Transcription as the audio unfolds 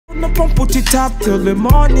turn up and put it up till the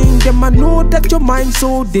morning. Them I know that your mind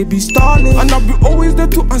so they be stalling. And I'll be always there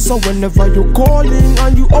to answer whenever you're calling.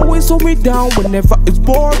 And you always hold me down whenever it's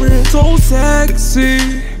boring. So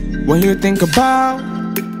sexy when you think about,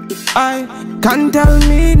 I can't tell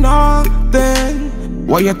me nothing.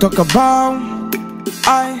 What you talk about,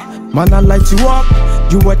 man, I light you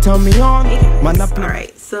up. You will tell me on.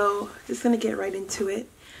 Alright, so just gonna get right into it.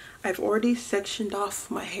 I've already sectioned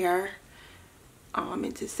off my hair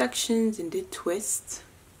into sections and did twists.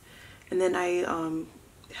 And then I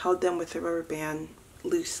held them with a rubber band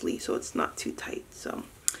loosely so it's not too tight. So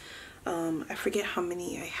I forget how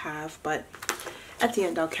many I have, but at the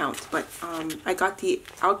end I'll count. But I got the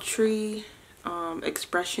Outre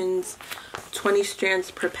Expressions 20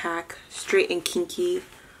 strands per pack, straight and kinky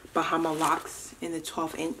Bahama Locs in the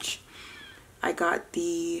 12-inch. I got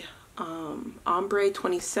the ombre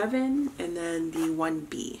 27 and then the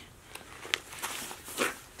 1B.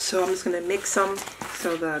 So I'm just gonna mix them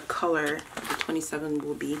so the color of the 27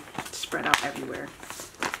 will be spread out everywhere.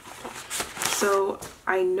 So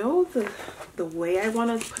I know the way I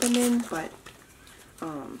want to put them in, but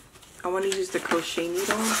I want to use the crochet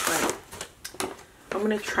needle, but I'm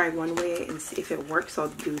gonna try one way and see if it works. I'll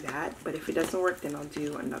do that, but if it doesn't work, then I'll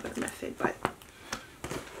do another method. But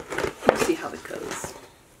we'll see how it goes.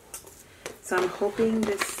 So I'm hoping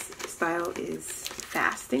this style is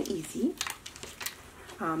fast and easy.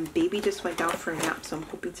 Baby just went down for a nap, so I'm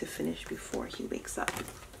hoping to finish before he wakes up.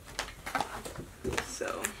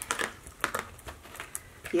 So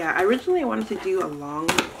yeah, originally I wanted to do a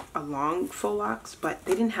long faux locs, but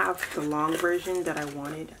they didn't have the long version that I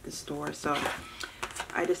wanted at the store, so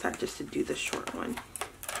I decided just to do the short one.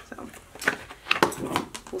 So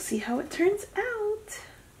we'll see how it turns out.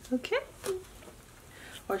 Okay.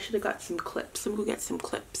 Or I should have got some clips. I'm gonna go get some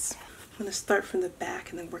clips. I'm gonna start from the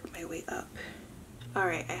back and then work my way up.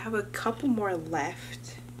 Alright, I have a couple more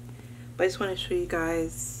left, but I just want to show you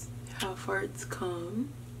guys how far it's come.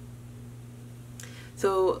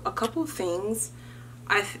 So a couple things.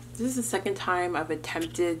 This is the second time I've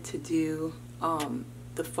attempted to do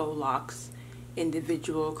the faux locs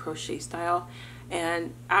individual crochet style,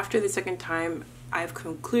 and after the second time I've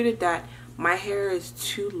concluded that my hair is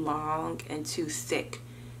too long and too thick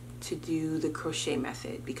to do the crochet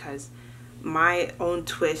method because my own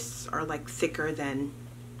twists are like thicker than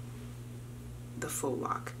the faux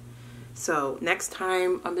loc. So next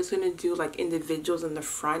time I'm just gonna do like individuals in the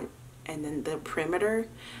front and then the perimeter,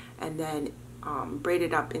 and then braid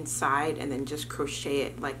it up inside and then just crochet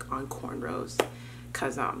it like on cornrows.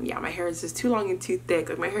 Cause yeah, my hair is just too long and too thick.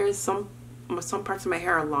 Like my hair is some parts of my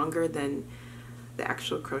hair are longer than the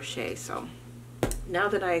actual crochet. So now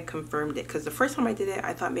that I confirmed it, because the first time I did it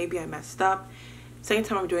I thought maybe I messed up. Second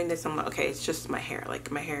time I'm doing this, I'm like, okay, it's just my hair.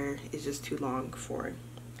 Like my hair is just too long for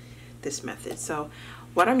this method. So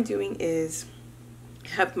what I'm doing is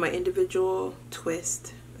have my individual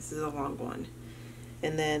twist. This is a long one.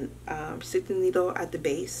 And then stick the needle at the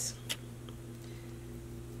base.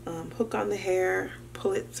 Hook on the hair,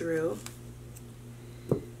 pull it through.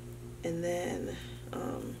 And then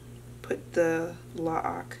put the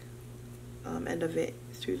lock end of it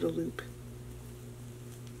through the loop.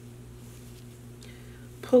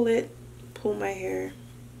 Pull my hair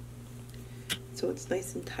so it's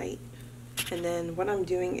nice and tight. And then what I'm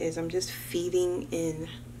doing is I'm just feeding in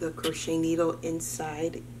the crochet needle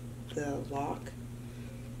inside the lock,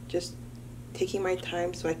 just taking my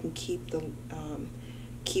time so I can keep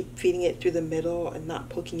feeding it through the middle and not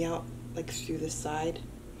poking out like through the side,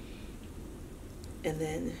 and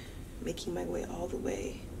then making my way all the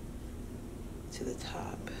way to the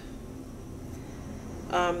top.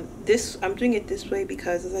 I'm doing it this way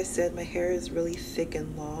because, as I said, my hair is really thick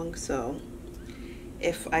and long, so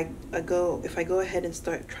if I go ahead and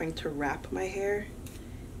start trying to wrap my hair,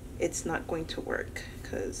 it's not going to work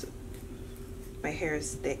because my hair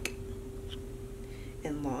is thick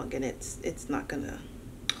and long, and it's not gonna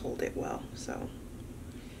hold it well. So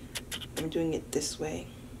I'm doing it this way.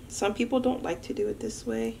 Some people don't like to do it this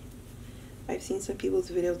way. I've seen some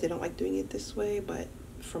people's videos, they don't like doing it this way, but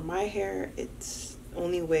for my hair, it's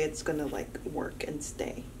only way it's gonna like work and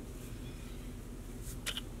stay.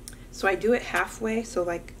 So I do it halfway, so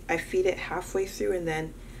like I feed it halfway through and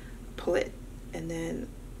then pull it, and then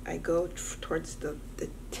I go towards the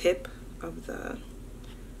tip of the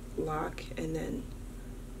lock and then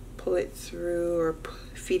pull it through or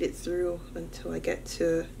feed it through until I get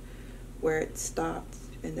to where it stops,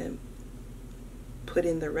 and then put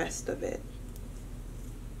in the rest of it.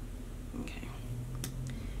 Okay.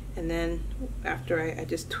 And then after I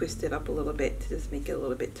just twist it up a little bit to just make it a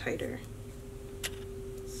little bit tighter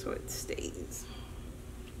so it stays.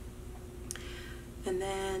 And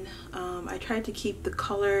then I tried to keep the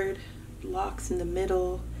colored locks in the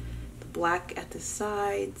middle, the black at the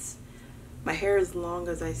sides. My hair is long,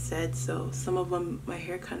 as I said, so some of them my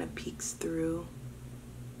hair kind of peeks through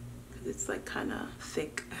because it's like kind of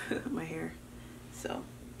thick, my hair. So,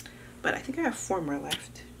 but I think I have 4 more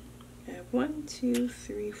left. I have 1, 2,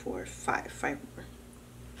 3, 4, 5 more.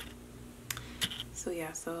 So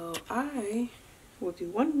yeah, so I will do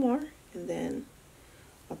 1 more and then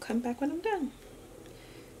I'll come back when I'm done.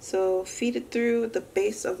 So feed it through the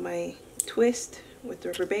base of my twist with the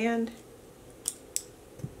rubber band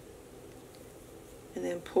and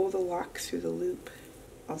then pull the lock through the loop.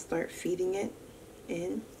 I'll start feeding it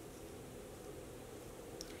in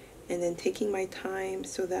and then taking my time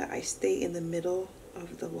so that I stay in the middle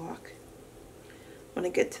of the lock. When I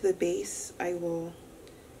get to the base, I will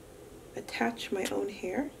attach my own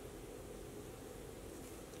hair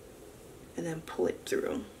and then pull it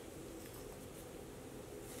through.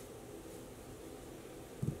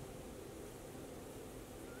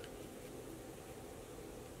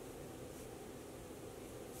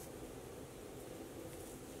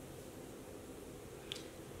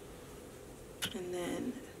 And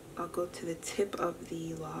then I'll go to the tip of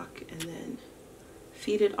the lock and then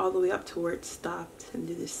feed it all the way up to where it stopped and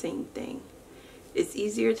do the same thing. It's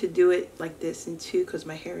easier to do it like this in 2 because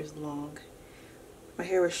my hair is long. If my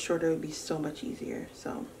hair was shorter, it would be so much easier.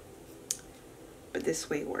 So, but this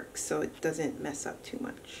way works so it doesn't mess up too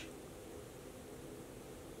much.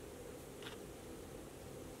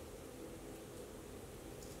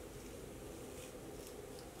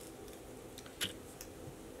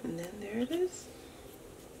 And then there it is.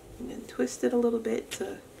 And then twist it a little bit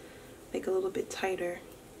to make it a little bit tighter.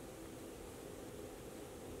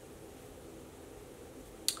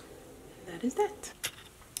 And that is that.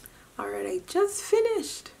 Alright, I just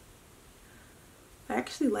finished. I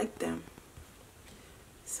actually like them.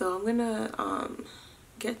 So I'm gonna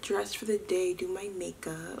get dressed for the day, do my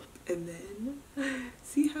makeup, and then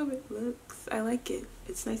see how it looks. I like it.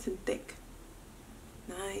 It's nice and thick.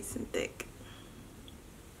 Nice and thick.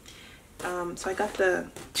 So I got the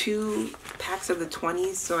 2 packs of the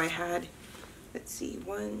 20s, so I had, let's see,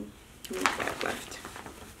 1, how many do I have left?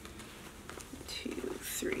 2,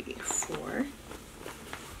 3, 4,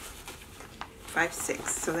 5,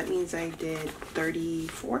 6. So that means I did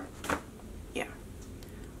 34. Yeah.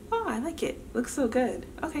 Oh, I like it. Looks so good.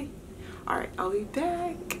 Okay. Alright, I'll be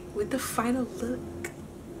back with the final look.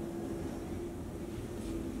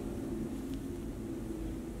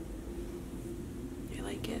 I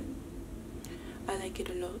like it. I like it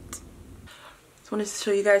a lot. Just wanted to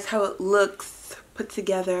show you guys how it looks put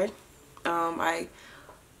together. I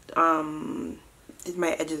did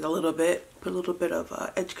my edges a little bit, put a little bit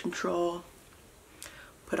of edge control,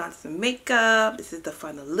 put on some makeup. This is the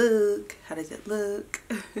final look. How does it look?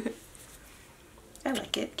 I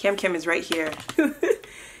like it. Cam Cam is right here.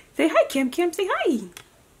 Say hi, Cam Cam. Say hi.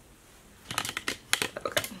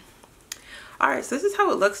 Okay. Alright, so this is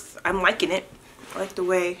how it looks. I'm liking it. I like the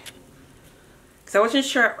way. I wasn't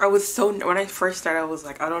sure. I was so, when I first started, I was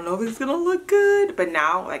like, I don't know if it's gonna look good, but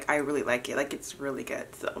now like I really like it. Like it's really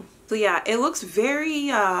good. So yeah, it looks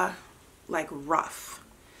very like rough,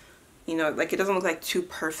 you know, like it doesn't look like too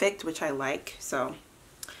perfect, which I like. So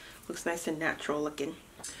looks nice and natural looking.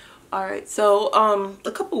 All right, so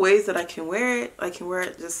a couple ways that I can wear it. I can wear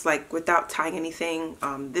it just like without tying anything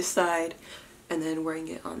on this side, and then wearing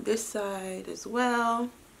it on this side as well.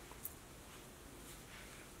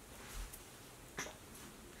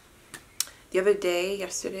 The other day,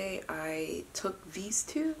 yesterday, I took these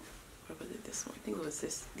 2, or was it this one? I think it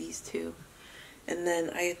was these 2, and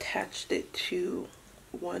then I attached it to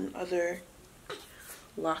one other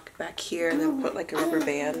lock back here, and then put like a rubber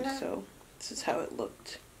band. So this is how it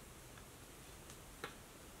looked,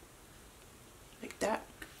 like that.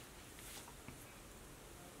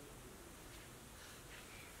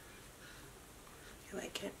 I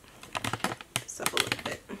like it. This up a little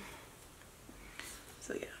bit.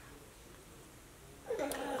 So yeah.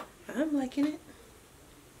 I'm liking it.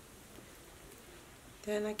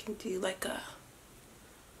 Then I can do like a,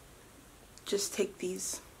 just take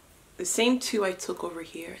these, the same 2 I took over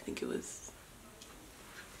here. I think it was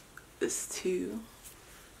this 2,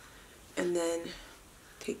 and then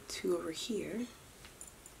take 2 over here.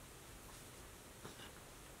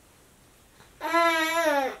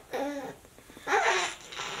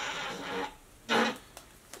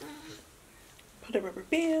 Put a rubber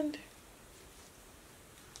band.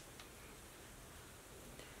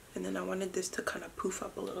 And then I wanted this to kind of poof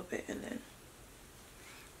up a little bit, and then,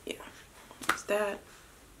 yeah, there's that.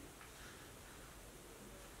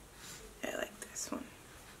 I like this one.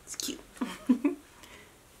 It's cute.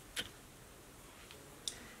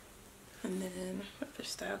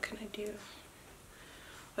 style can I do?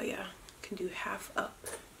 Oh yeah, can do half up.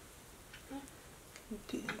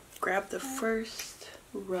 Grab the first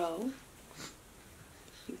row,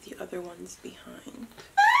 leave the other ones behind.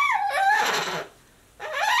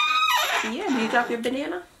 Yeah, do you drop your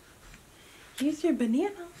banana? Here's your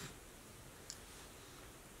banana.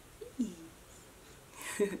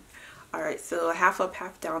 Alright, so half up,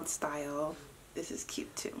 half down style. This is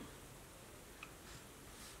cute too.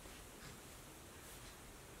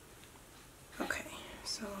 Okay,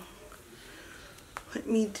 so let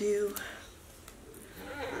me do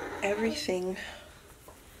everything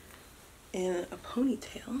in a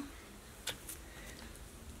ponytail.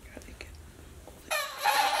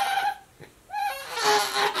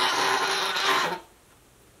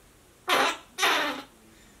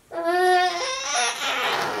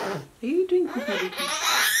 Are you doing poopy?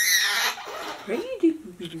 Are you doing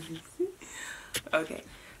poopy? Okay,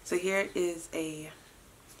 so here is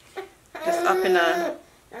just up in a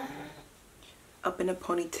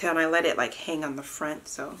ponytail, and I let it like hang on the front,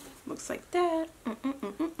 so looks like that.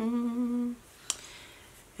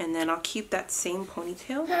 And then I'll keep that same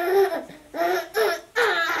ponytail,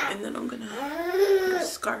 and then I'm gonna put a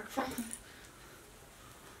scarf on.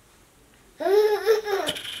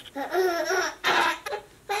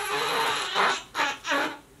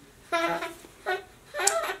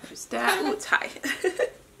 There's that. Ooh, it's high.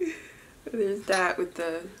 There's that with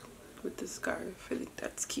the scarf. I think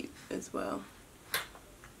that's cute as well.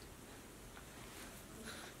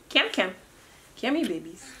 Cam, me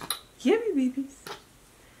babies. Give me babies.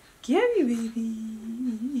 Give me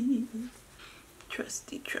babies.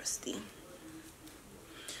 Trusty.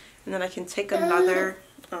 And then I can take another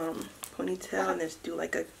ponytail and just do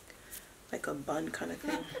like a bun kind of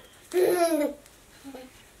thing.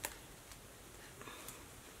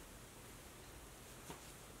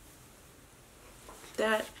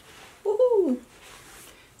 That. Woohoo!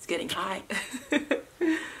 It's getting high.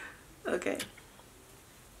 Okay.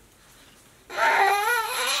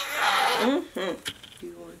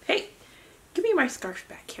 Hey, give me my scarf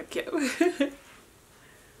back, Kim. Give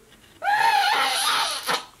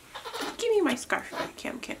me my scarf back,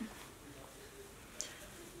 Kim.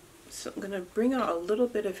 So I'm gonna bring out a little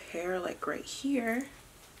bit of hair, like right here.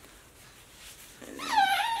 And then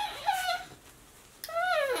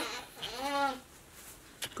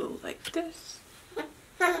go like this.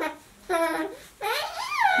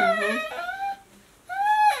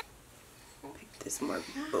 Make this more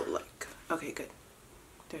bow-like. Okay, good.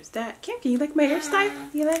 There's that. Kim, can you like my hairstyle?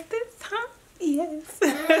 You like this, huh? Yes.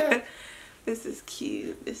 This is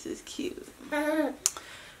cute. This is cute. I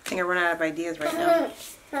think I run out of ideas right now.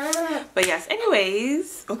 But yes,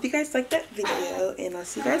 anyways, hope you guys liked that video, and I'll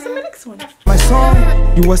see you guys in my next one. My song,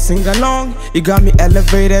 you will sing along. You got me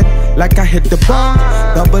elevated like I hit the bomb.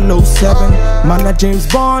 007, man, a James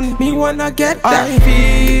Bond. Me wanna get that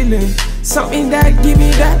feeling, something that give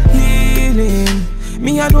me that healing.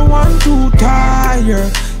 Me, I don't want to tire,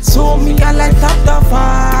 so me, I light up the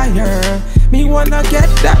fire. Me wanna get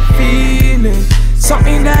that feeling,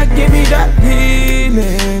 something that give me that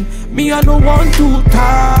healing. Me, I don't want to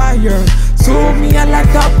tire, so me, I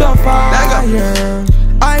light up the fire.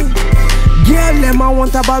 Girl, them I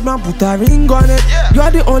want a bad man, put a ring on it. You're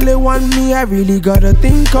the only one me I really gotta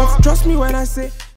think of. Trust me when I say